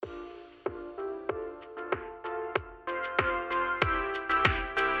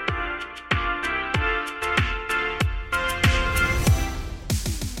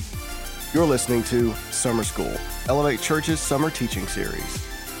You're listening to Summer School, Elevate Church's summer teaching series.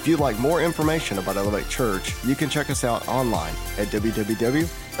 If you'd like more information about Elevate Church, you can check us out online at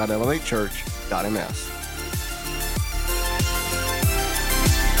www.elevatechurch.ms.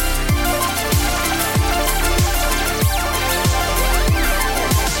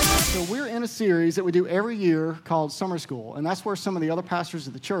 In a series that we do every year called Summer School, and that's where some of the other pastors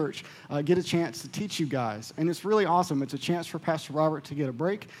of the church get a chance to teach you guys, and it's really awesome. It's a chance for Pastor Robert to get a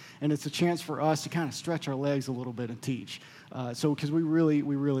break, and it's a chance for us to kind of stretch our legs a little bit and teach, because we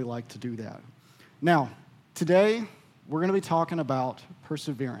really like to do that. Now, today, we're going to be talking about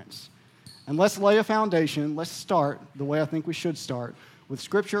perseverance, and let's lay a foundation. Let's start the way I think we should start, with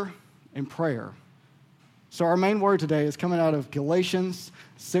Scripture and prayer. So our main word today is coming out of Galatians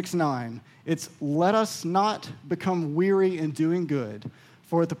 6:9. It's, let us not become weary in doing good,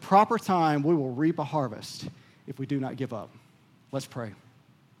 for at the proper time we will reap a harvest if we do not give up. Let's pray.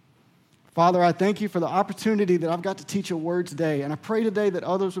 Father, I thank you for the opportunity that I've got to teach a word today, and I pray today that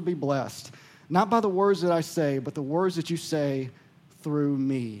others would be blessed, not by the words that I say, but the words that you say through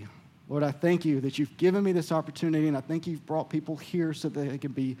me. Lord, I thank you that you've given me this opportunity, and I think you've brought people here so that they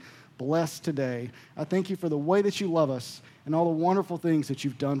can be blessed today. I thank you for the way that you love us and all the wonderful things that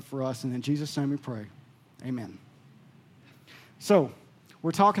you've done for us. And in Jesus' name we pray. Amen. So, we're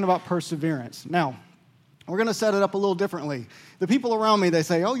talking about perseverance. Now, we're going to set it up a little differently. The people around me, they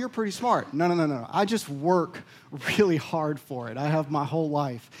say, oh, you're pretty smart. No. I just work really hard for it. I have my whole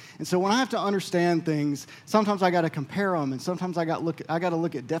life. And so when I have to understand things, sometimes I got to compare them, and sometimes I got to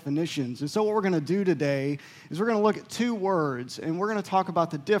look at definitions. And so what we're going to do today is we're going to look at two words, and we're going to talk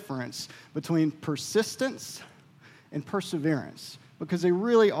about the difference between persistence and perseverance, because they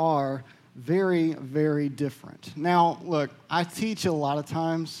really are very, very different. Now, look, I teach a lot of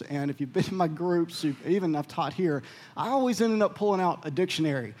times, and if you've been in my groups, even I've taught here, I always ended up pulling out a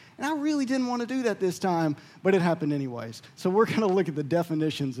dictionary. And I really didn't want to do that this time, but it happened anyways. So we're going to look at the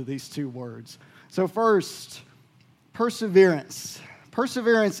definitions of these two words. So first, perseverance.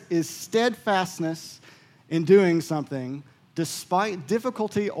 Perseverance is steadfastness in doing something despite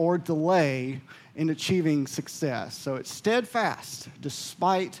difficulty or delay in achieving success. So it's steadfast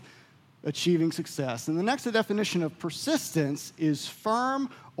despite achieving success. And the next definition of persistence is firm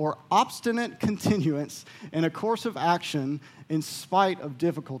or obstinate continuance in a course of action in spite of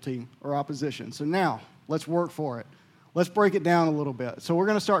difficulty or opposition. So now, let's work for it. Let's break it down a little bit. So we're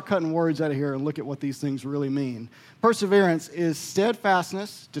going to start cutting words out of here and look at what these things really mean. Perseverance is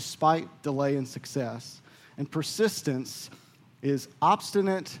steadfastness despite delay in success. And persistence is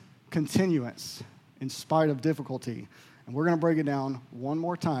obstinate continuance in spite of difficulty. And we're going to break it down one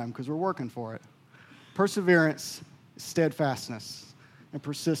more time because we're working for it. Perseverance, steadfastness, and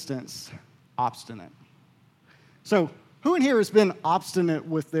persistence, obstinate. So, who in here has been obstinate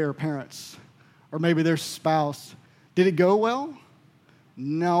with their parents or maybe their spouse? Did it go well?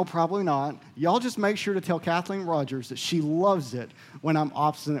 No, probably not. Y'all just make sure to tell Kathleen Rogers that she loves it when I'm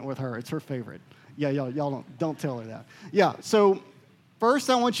obstinate with her. It's her favorite. Yeah, y'all don't tell her that. Yeah, so first,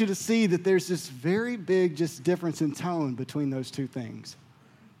 I want you to see that there's this very big just difference in tone between those two things.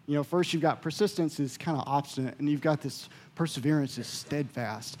 You know, first you've got persistence is kind of obstinate, and you've got this perseverance is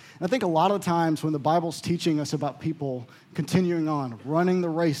steadfast. And I think a lot of times when the Bible's teaching us about people continuing on, running the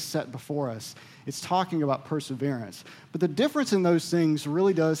race set before us, it's talking about perseverance. But the difference in those things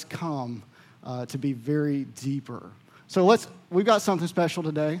really does come to be very deeper. So we've got something special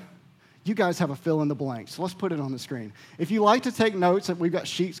today. You guys have a fill in the blank, so let's put it on the screen. If you like to take notes, we've got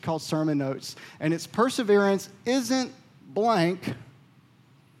sheets called sermon notes, and it's perseverance isn't blank,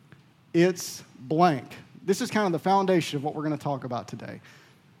 it's blank. This is kind of the foundation of what we're going to talk about today.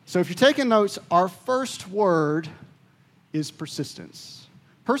 So if you're taking notes, our first word is persistence.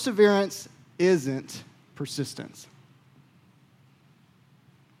 Perseverance isn't persistence.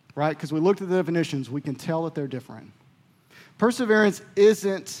 Right? Because we looked at the definitions, we can tell that they're different. Perseverance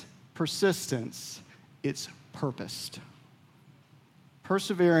isn't persistence, it's purposed.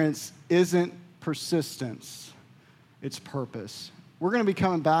 Perseverance isn't persistence, it's purpose. We're going to be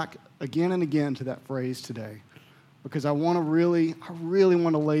coming back again and again to that phrase today because I really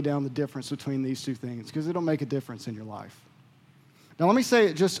want to lay down the difference between these two things because it'll make a difference in your life. Now, let me say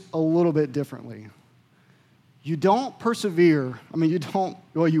it just a little bit differently. You don't persevere,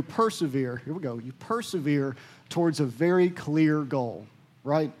 you persevere, here we go, you persevere towards a very clear goal,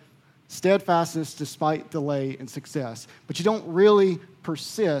 right? Steadfastness despite delay and success. But you don't really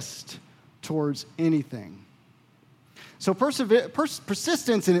persist towards anything. So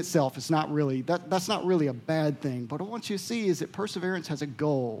persistence in itself is not really, that's not really a bad thing. But what I want you to see is that perseverance has a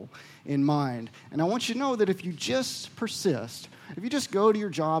goal in mind. And I want you to know that if you just persist, If you just go to your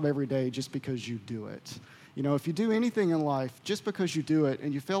job every day just because you do it, if you do anything in life just because you do it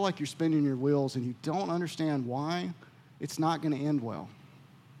and you feel like you're spinning your wheels and you don't understand why, it's not going to end well.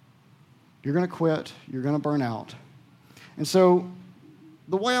 You're going to quit. You're going to burn out. And so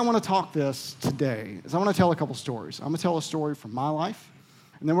the way I want to talk this today is I want to tell a couple stories. I'm going to tell a story from my life,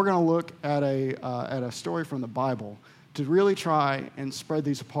 and then we're going to look at a story from the Bible to really try and spread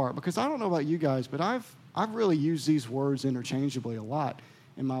these apart. Because I don't know about you guys, but I've really used these words interchangeably a lot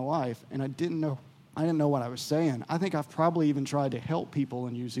in my life, and I didn't know what I was saying. I think I've probably even tried to help people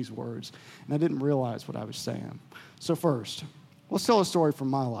and use these words, and I didn't realize what I was saying. So first, let's tell a story from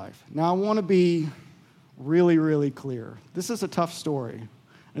my life. Now, I want to be really, really clear. This is a tough story,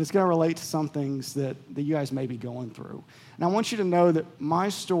 and it's going to relate to some things that you guys may be going through. And I want you to know that my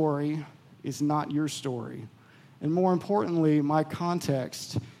story is not your story. And more importantly, my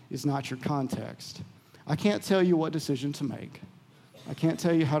context is not your context. I can't tell you what decision to make. I can't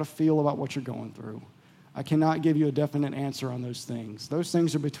tell you how to feel about what you're going through. I cannot give you a definite answer on those things. Those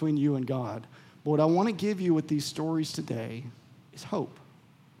things are between you and God. But what I want to give you with these stories today is hope.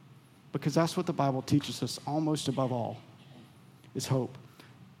 Because that's what the Bible teaches us almost above all, is hope.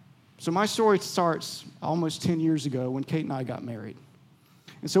 So my story starts almost 10 years ago when Kate and I got married.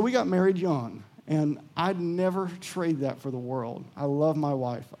 And so we got married young. And I'd never trade that for the world. I love my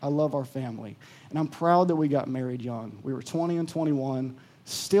wife. I love our family. And I'm proud that we got married young. We were 20 and 21,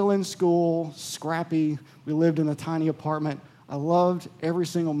 still in school, scrappy. We lived in a tiny apartment. I loved every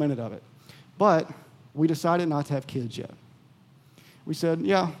single minute of it. But we decided not to have kids yet. We said,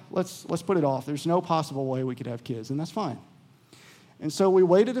 yeah, let's put it off. There's no possible way we could have kids, and that's fine. And so we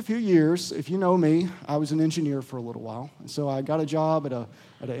waited a few years. If you know me, I was an engineer for a little while. And so I got a job at an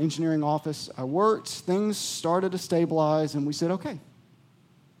engineering office. I worked. Things started to stabilize. And we said, okay,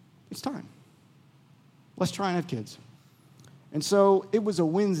 it's time. Let's try and have kids. And so it was a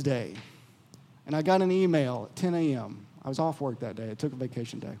Wednesday. And I got an email at 10 a.m. I was off work that day. I took a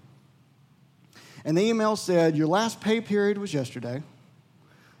vacation day. And the email said, your last pay period was yesterday.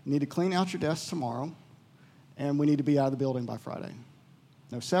 You need to clean out your desk tomorrow. And we need to be out of the building by Friday.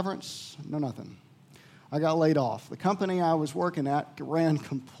 No severance, no nothing. I got laid off. The company I was working at ran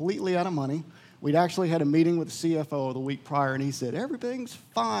completely out of money. We'd actually had a meeting with the CFO the week prior, and he said, everything's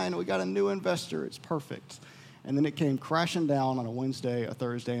fine. We got a new investor. It's perfect. And then it came crashing down on a Wednesday, a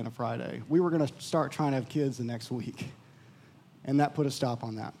Thursday, and a Friday. We were going to start trying to have kids the next week. And that put a stop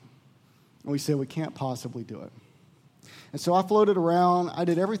on that. And we said, we can't possibly do it. And so I floated around. I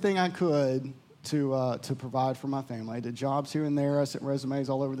did everything I could to provide for my family. I did jobs here and there. I sent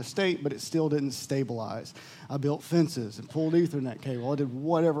resumes all over the state, but it still didn't stabilize. I built fences and pulled Ethernet cable. I did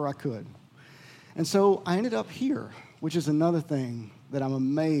whatever I could. And so I ended up here, which is another thing that I'm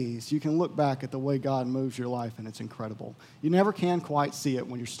amazed. You can look back at the way God moves your life, and it's incredible. You never can quite see it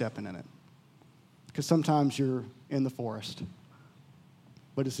when you're stepping in it, because sometimes you're in the forest.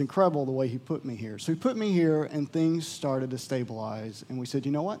 But it's incredible the way he put me here. So he put me here, and things started to stabilize, and we said,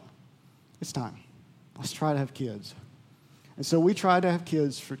 you know what? It's time. Let's try to have kids. And so we tried to have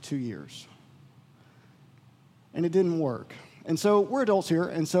kids for 2 years. And it didn't work. And so we're adults here,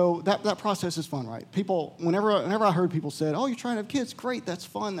 and so that process is fun, right? People, whenever I heard people say, oh, you're trying to have kids, great, that's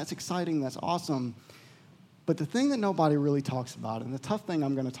fun, that's exciting, that's awesome. But the thing that nobody really talks about, and the tough thing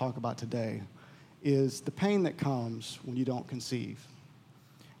I'm going to talk about today, is the pain that comes when you don't conceive.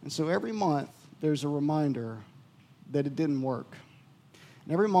 And so every month, there's a reminder that it didn't work.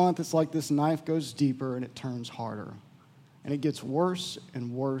 And every month, it's like this knife goes deeper and it turns harder. And it gets worse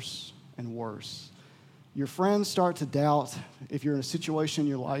and worse and worse. Your friends start to doubt if you're in a situation in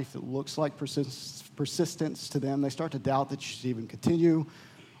your life that looks like persistence to them. They start to doubt that you should even continue.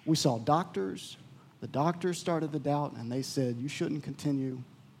 We saw doctors. The doctors started to doubt, and they said, you shouldn't continue.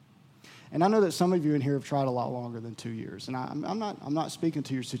 And I know that some of you in here have tried a lot longer than 2 years. And I'm not speaking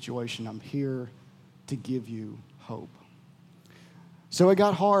to your situation. I'm here to give you hope. So it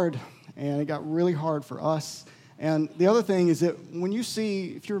got hard, and it got really hard for us. And the other thing is that when you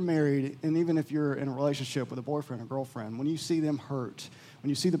see, if you're married, and even if you're in a relationship with a boyfriend or girlfriend, when you see them hurt, when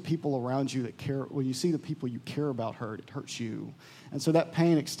you see the people around you that care, when you see the people you care about hurt, it hurts you. And so that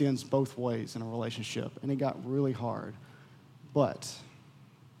pain extends both ways in a relationship, and it got really hard. But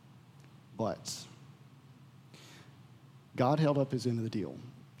God held up his end of the deal.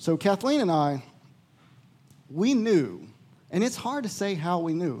 So Kathleen and I, we knew. And it's hard to say how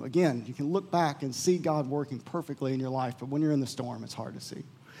we knew. Again, you can look back and see God working perfectly in your life, but when you're in the storm, it's hard to see.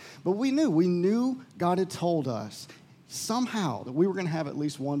 But we knew God had told us somehow that we were going to have at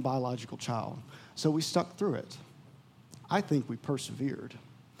least one biological child. So we stuck through it. I think we persevered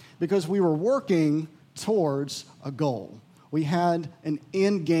because we were working towards a goal. We had an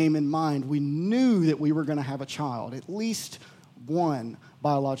end game in mind. We knew that we were going to have a child, at least one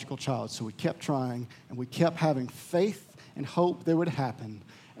biological child. So we kept trying, and we kept having faith and hope that would happen.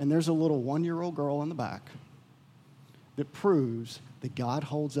 And there's a little 1-year-old girl in the back that proves that God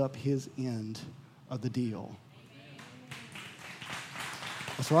holds up his end of the deal.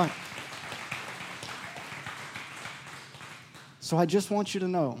 That's right. So I just want you to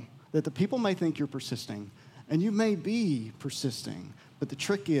know that the people may think you're persisting, and you may be persisting, but the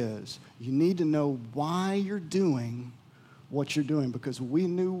trick is you need to know why you're doing what you're doing, because we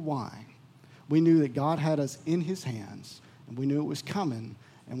knew why. We knew that God had us in his hands, and we knew it was coming,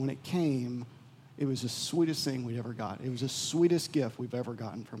 and when it came, it was the sweetest thing we'd ever got. It was the sweetest gift we've ever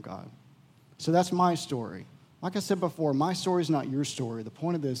gotten from God. So that's my story. Like I said before, my story is not your story. The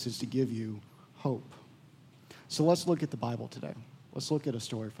point of this is to give you hope. So let's look at the Bible today. Let's look at a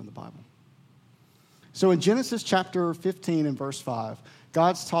story from the Bible. So in Genesis chapter 15 and verse 5,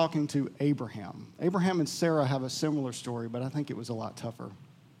 God's talking to Abraham. Abraham and Sarah have a similar story, but I think it was a lot tougher.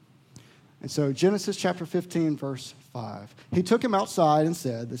 And so Genesis chapter 15, verse 5. He took him outside and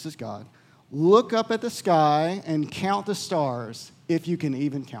said, this is God, look up at the sky and count the stars, if you can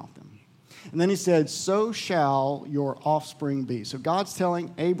even count them. And then he said, so shall your offspring be. So God's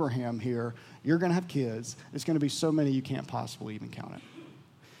telling Abraham here, you're going to have kids. It's going to be so many you can't possibly even count it.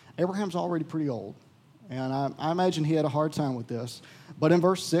 Abraham's already pretty old, and I imagine he had a hard time with this. But in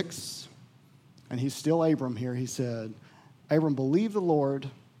verse 6, and he's still Abram here, he said, Abram believed the Lord,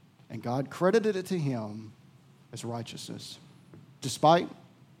 and God credited it to him as righteousness. Despite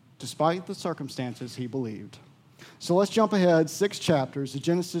the circumstances, he believed. So let's jump ahead 6 chapters to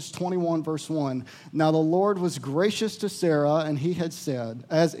Genesis 21, verse 1. Now the Lord was gracious to Sarah, and he had said,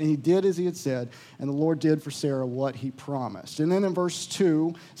 and he did as he had said, and the Lord did for Sarah what he promised. And then in verse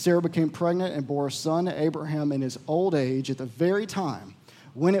 2, Sarah became pregnant and bore a son to Abraham in his old age at the very time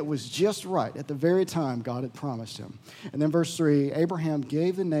when it was just right, at the very time God had promised him. And then verse 3, Abraham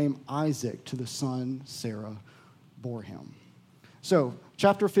gave the name Isaac to the son Sarah bore him. So,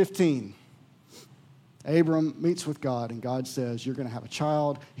 chapter 15. Abram meets with God, and God says, you're going to have a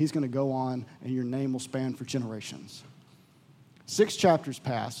child. He's going to go on, and your name will span for generations. 6 chapters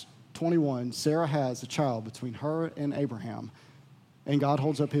pass, 21, Sarah has a child between her and Abraham, and God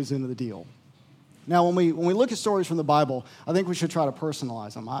holds up his end of the deal. Now, when we look at stories from the Bible, I think we should try to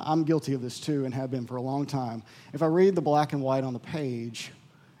personalize them. I'm guilty of this too, and have been for a long time. If I read the black and white on the page,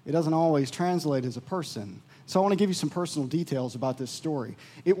 it doesn't always translate as a person. So I want to give you some personal details about this story.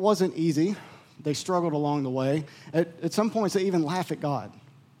 It wasn't easy. They struggled along the way. At some points, they even laugh at God.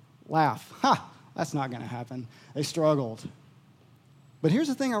 Laugh. Ha! That's not going to happen. They struggled. But here's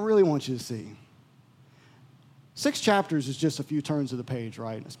the thing I really want you to see. 6 chapters is just a few turns of the page,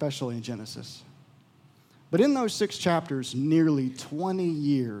 right? Especially in Genesis. But in those 6 chapters, nearly 20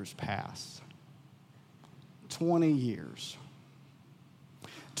 years pass. 20 years.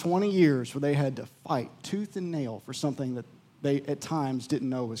 20 years where they had to fight tooth and nail for something that they at times didn't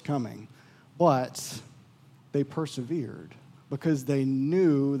know was coming. But they persevered because they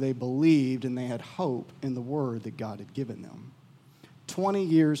knew, they believed, and they had hope in the word that God had given them. 20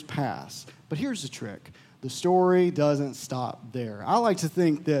 years pass. But here's the trick. The story doesn't stop there. I like to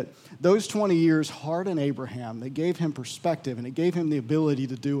think that those 20 years hardened Abraham. They gave him perspective, and it gave him the ability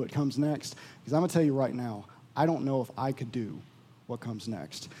to do what comes next. Because I'm going to tell you right now, I don't know if I could do what comes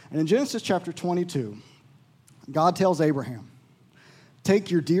next. And in Genesis chapter 22, God tells Abraham,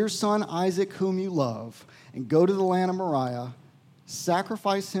 take your dear son Isaac, whom you love, and go to the land of Moriah.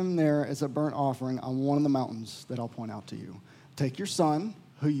 Sacrifice him there as a burnt offering on one of the mountains that I'll point out to you. Take your son,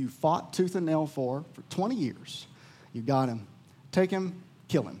 who you fought tooth and nail for 20 years. You got him. Take him,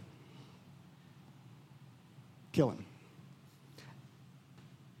 kill him. Kill him.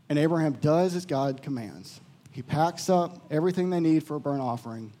 And Abraham does as God commands. He packs up everything they need for a burnt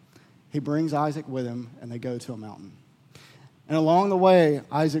offering. He brings Isaac with him, and they go to a mountain. And along the way,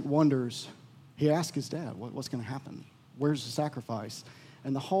 Isaac wonders. He asks his dad, what's going to happen? Where's the sacrifice?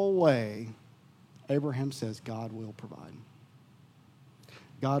 And the whole way, Abraham says, God will provide.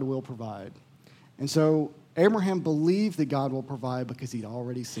 God will provide. And so Abraham believed that God will provide because he'd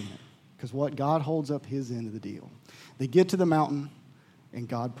already seen it. Because what God holds up his end of the deal. They get to the mountain, and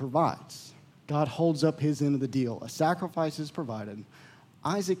God provides. God holds up his end of the deal. A sacrifice is provided.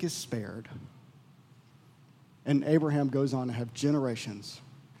 Isaac is spared. And Abraham goes on to have generations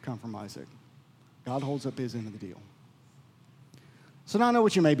come from Isaac. God holds up his end of the deal. So now I know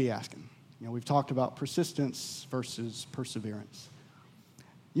what you may be asking. We've talked about persistence versus perseverance.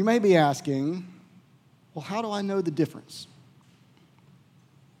 You may be asking, well, how do I know the difference?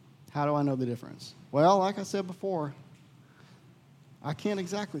 How do I know the difference? Well, like I said before, I can't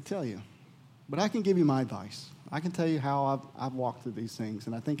exactly tell you, but I can give you my advice. I can tell you how I've walked through these things,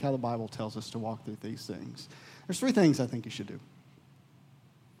 and I think how the Bible tells us to walk through these things. There's 3 things I think you should do.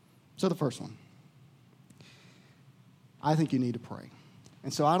 So the first one, I think you need to pray.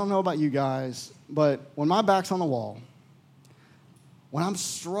 And so I don't know about you guys, but when my back's on the wall, when I'm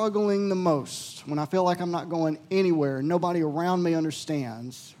struggling the most, when I feel like I'm not going anywhere, nobody around me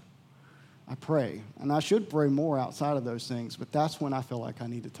understands, I pray. And I should pray more outside of those things, but that's when I feel like I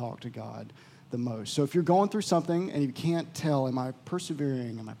need to talk to God the most. So if you're going through something and you can't tell, am I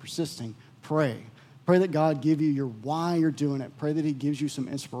persevering, am I persisting, pray. Pray that God give you your why you're doing it. Pray that he gives you some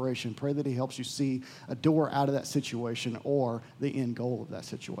inspiration. Pray that he helps you see a door out of that situation or the end goal of that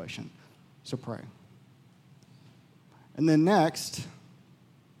situation. So pray. And then next,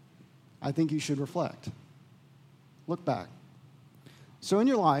 I think you should reflect. Look back. So in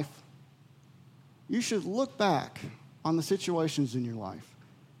your life, you should look back on the situations in your life,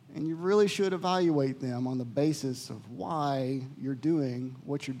 and you really should evaluate them on the basis of why you're doing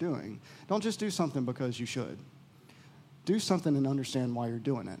what you're doing. Don't just do something because you should. Do something and understand why you're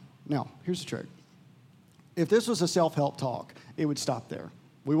doing it. Now, here's the trick. If this was a self-help talk, it would stop there.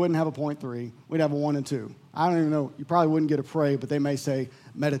 We wouldn't have a point 3. We'd have a 1 and 2. I don't even know. You probably wouldn't get a pray, but they may say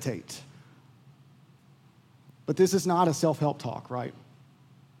meditate. But this is not a self-help talk, right?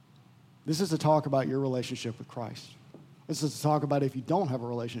 This is a talk about your relationship with Christ. This is a talk about if you don't have a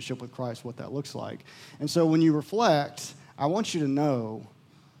relationship with Christ, what that looks like. And so when you reflect, I want you to know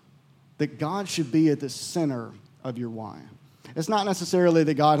that God should be at the center of your why. It's not necessarily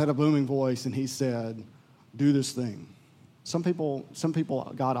that God had a booming voice and he said, do this thing. Some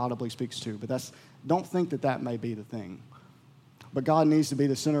people God audibly speaks to, but don't think that may be the thing. But God needs to be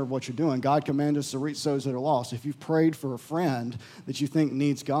the center of what you're doing. God commands us to reach those that are lost. If you've prayed for a friend that you think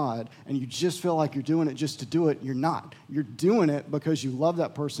needs God and you just feel like you're doing it just to do it, you're not. You're doing it because you love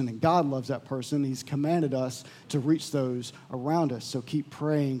that person and God loves that person. He's commanded us to reach those around us. So keep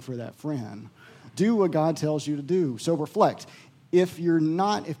praying for that friend. Do what God tells you to do. So reflect. If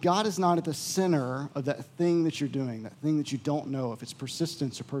God is not at the center of that thing that you're doing, that thing that you don't know, if it's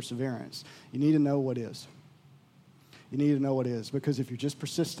persistence or perseverance, you need to know what is. You need to know what is, because if you're just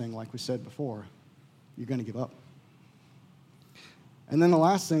persisting, like we said before, you're going to give up. And then the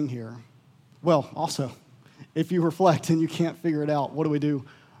last thing here, well, also, if you reflect and you can't figure it out, what do?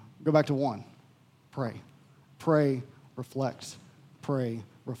 Go back to 1. Pray. Pray, reflect. Pray,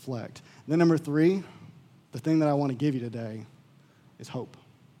 reflect. And then number 3, the thing that I want to give you today is hope.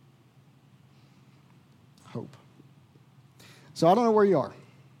 Hope. So I don't know where you are.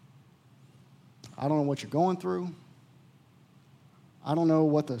 I don't know what you're going through. I don't know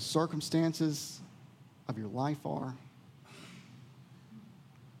what the circumstances of your life are.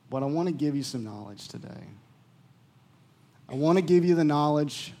 But I want to give you some knowledge today. I want to give you the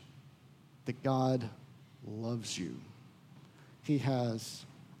knowledge that God loves you. He has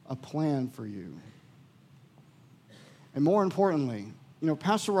a plan for you. And more importantly,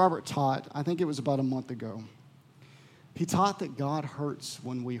 Pastor Robert taught, I think it was about a month ago, he taught that God hurts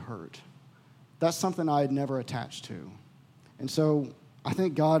when we hurt. That's something I had never attached to. And so I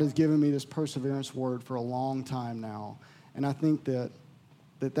think God has given me this perseverance word for a long time now. And I think that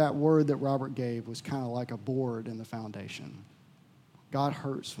word that Robert gave was kind of like a board in the foundation. God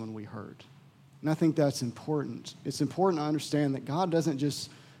hurts when we hurt. And I think that's important. It's important to understand that God doesn't just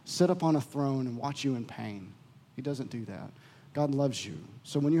sit up on a throne and watch you in pain. He doesn't do that. God loves you.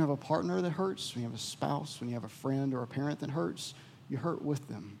 So when you have a partner that hurts, when you have a spouse, when you have a friend or a parent that hurts, you hurt with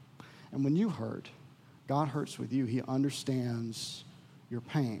them. And when you hurt, God hurts with you. He understands your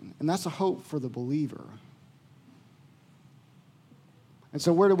pain. And that's a hope for the believer. And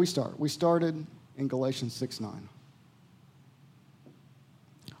so where did we start? We started in Galatians 6:9.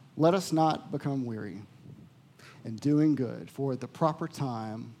 Let us not become weary in doing good, for at the proper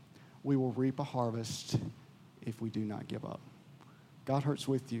time we will reap a harvest if we do not give up. God hurts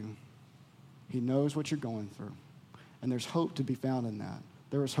with you. He knows what you're going through. And there's hope to be found in that.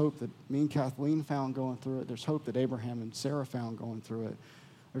 There was hope that me and Kathleen found going through it. There's hope that Abraham and Sarah found going through it.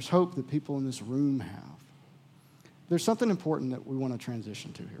 There's hope that people in this room have. There's something important that we want to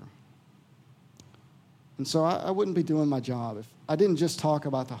transition to here. And so I wouldn't be doing my job if I didn't just talk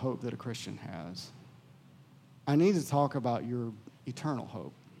about the hope that a Christian has. I need to talk about your eternal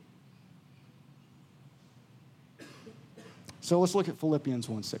hope. So let's look at Philippians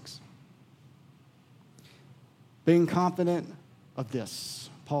 1:6. Being confident of this,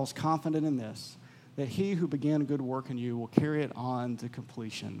 Paul's confident in this, that he who began a good work in you will carry it on to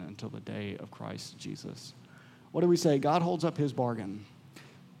completion until the day of Christ Jesus. What do we say? God holds up his bargain.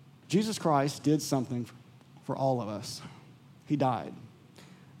 Jesus Christ did something for all of us. he died.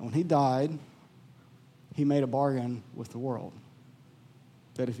 And when he died, he made a bargain with the world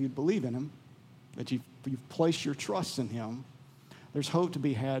that if you'd believe in him, that you've placed your trust in him, there's hope to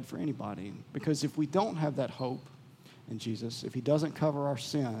be had for anybody. Because if we don't have that hope in Jesus, if he doesn't cover our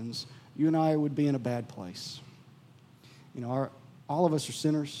sins, you and I would be in a bad place. You know, all of us are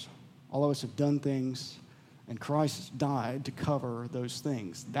sinners. All of us have done things, and Christ died to cover those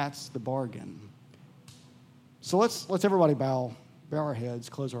things. That's the bargain. So let's everybody bow our heads,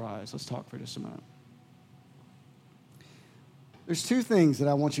 close our eyes. Let's talk for just a minute. There's two things that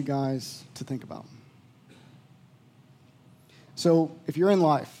I want you guys to think about. So if you're in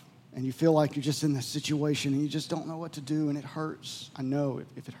life and you feel like you're just in this situation and you just don't know what to do and it hurts, I know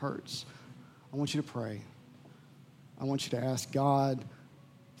if it hurts, I want you to pray. I want you to ask God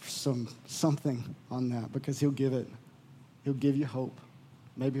for something on that, because he'll give it. He'll give you hope.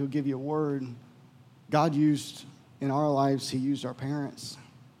 Maybe he'll give you a word. God used, in our lives, he used our parents,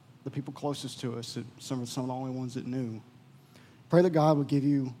 the people closest to us, some of the only ones that knew. Pray that God would give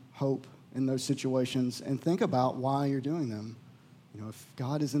you hope in those situations, and think about why you're doing them. You know, if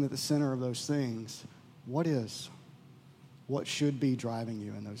God isn't at the center of those things, what is? What should be driving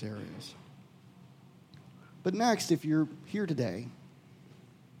you in those areas? But next, if you're here today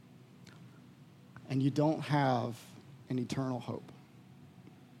and you don't have an eternal hope,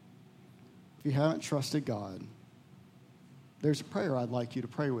 if you haven't trusted God, there's a prayer I'd like you to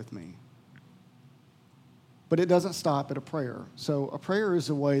pray with me. But it doesn't stop at a prayer. So a prayer is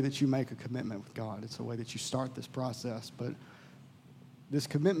a way that you make a commitment with God. It's a way that you start this process. But this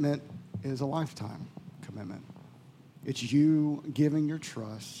commitment is a lifetime commitment. It's you giving your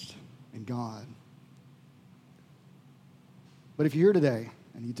trust in God. But if you're here today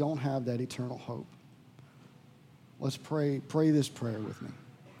and you don't have that eternal hope, let's pray this prayer with me.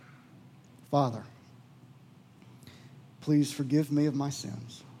 Father, please forgive me of my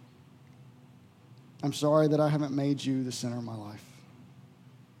sins. I'm sorry that I haven't made you the center of my life.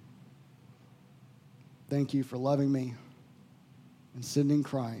 Thank you for loving me and sending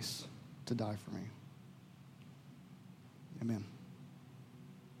Christ to die for me. Amen.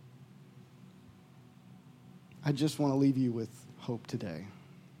 I just want to leave you with hope today.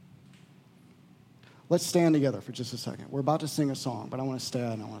 Let's stand together for just a second. We're about to sing a song, but I want to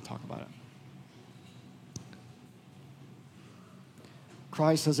stand and I want to talk about it.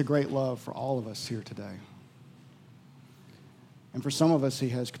 Christ has a great love for all of us here today. And for some of us, he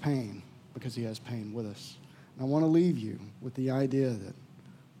has pain because he has pain with us. And I want to leave you with the idea that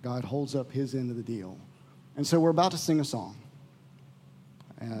God holds up his end of the deal. And so we're about to sing a song.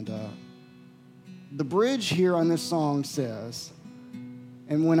 And the bridge here on this song says,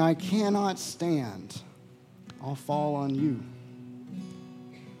 "And when I cannot stand, I'll fall on you.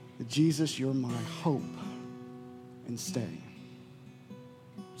 Jesus, you're my hope and stay."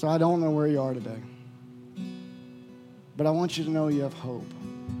 So I don't know where you are today, but I want you to know you have hope.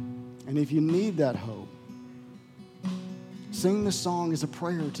 And if you need that hope, sing this song as a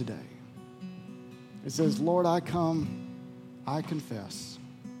prayer today. It says, "Lord, I come, I confess."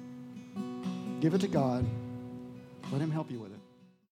 Give it to God. Let him help you with it.